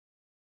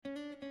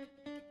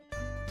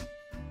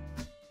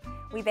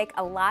We bake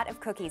a lot of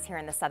cookies here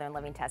in the Southern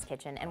Living Test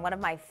Kitchen, and one of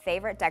my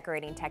favorite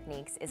decorating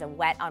techniques is a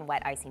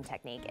wet-on-wet icing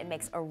technique. It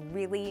makes a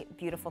really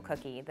beautiful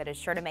cookie that is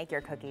sure to make your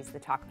cookies the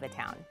talk of the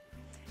town.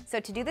 So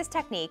to do this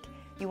technique,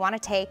 you want to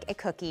take a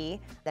cookie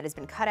that has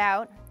been cut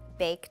out,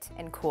 baked,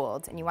 and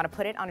cooled, and you want to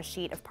put it on a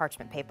sheet of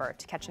parchment paper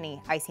to catch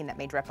any icing that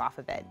may drip off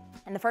of it.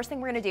 And the first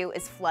thing we're going to do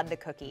is flood the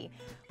cookie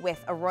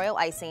with a royal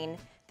icing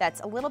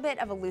that's a little bit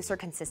of a looser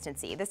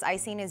consistency. This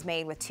icing is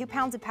made with 2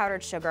 pounds of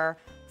powdered sugar,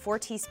 4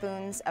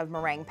 teaspoons of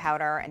meringue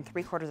powder, and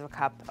 3/4 of a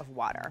cup of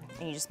water.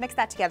 And you just mix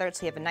that together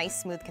until you have a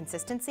nice smooth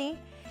consistency,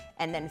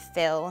 and then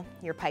fill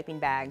your piping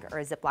bag, or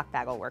a Ziploc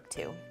bag will work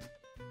too.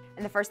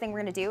 And the first thing we're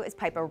going to do is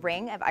pipe a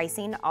ring of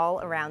icing all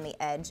around the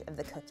edge of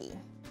the cookie.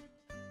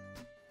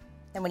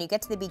 Then when you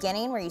get to the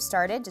beginning where you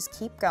started, just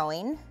keep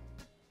going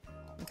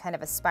in kind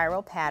of a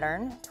spiral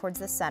pattern towards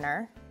the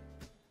center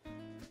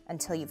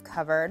until you've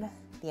covered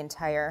the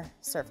entire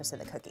surface of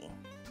the cookie.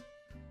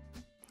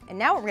 And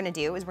now what we're going to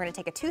do is we're going to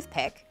take a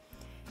toothpick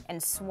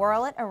and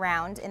swirl it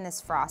around in this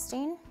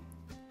frosting,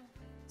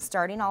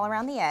 starting all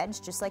around the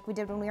edge, just like we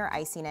did when we were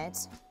icing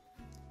it,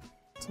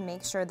 to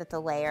make sure that the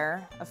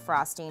layer of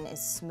frosting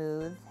is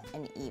smooth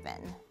and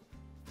even.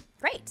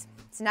 Great,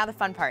 so now the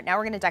fun part. Now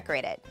we're going to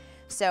decorate it.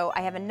 So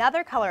I have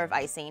another color of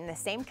icing, the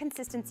same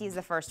consistency as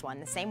the first one,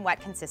 the same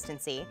wet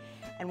consistency,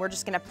 and we're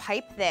just going to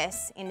pipe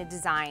this in a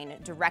design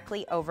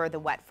directly over the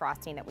wet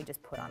frosting that we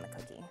just put on the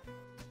cookie.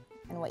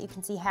 And what you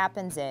can see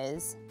happens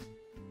is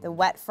the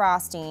wet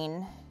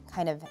frosting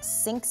kind of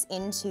sinks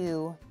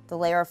into the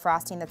layer of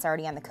frosting that's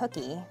already on the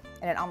cookie,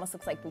 and it almost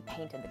looks like we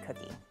painted the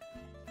cookie.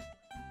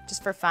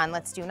 Just for fun,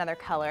 let's do another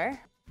color.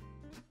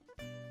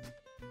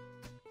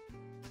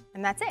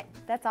 And that's it.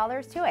 That's all there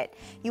is to it.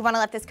 You want to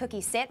let this cookie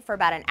sit for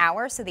about an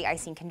hour so the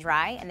icing can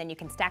dry, and then you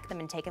can stack them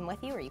and take them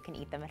with you, or you can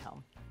eat them at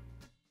home.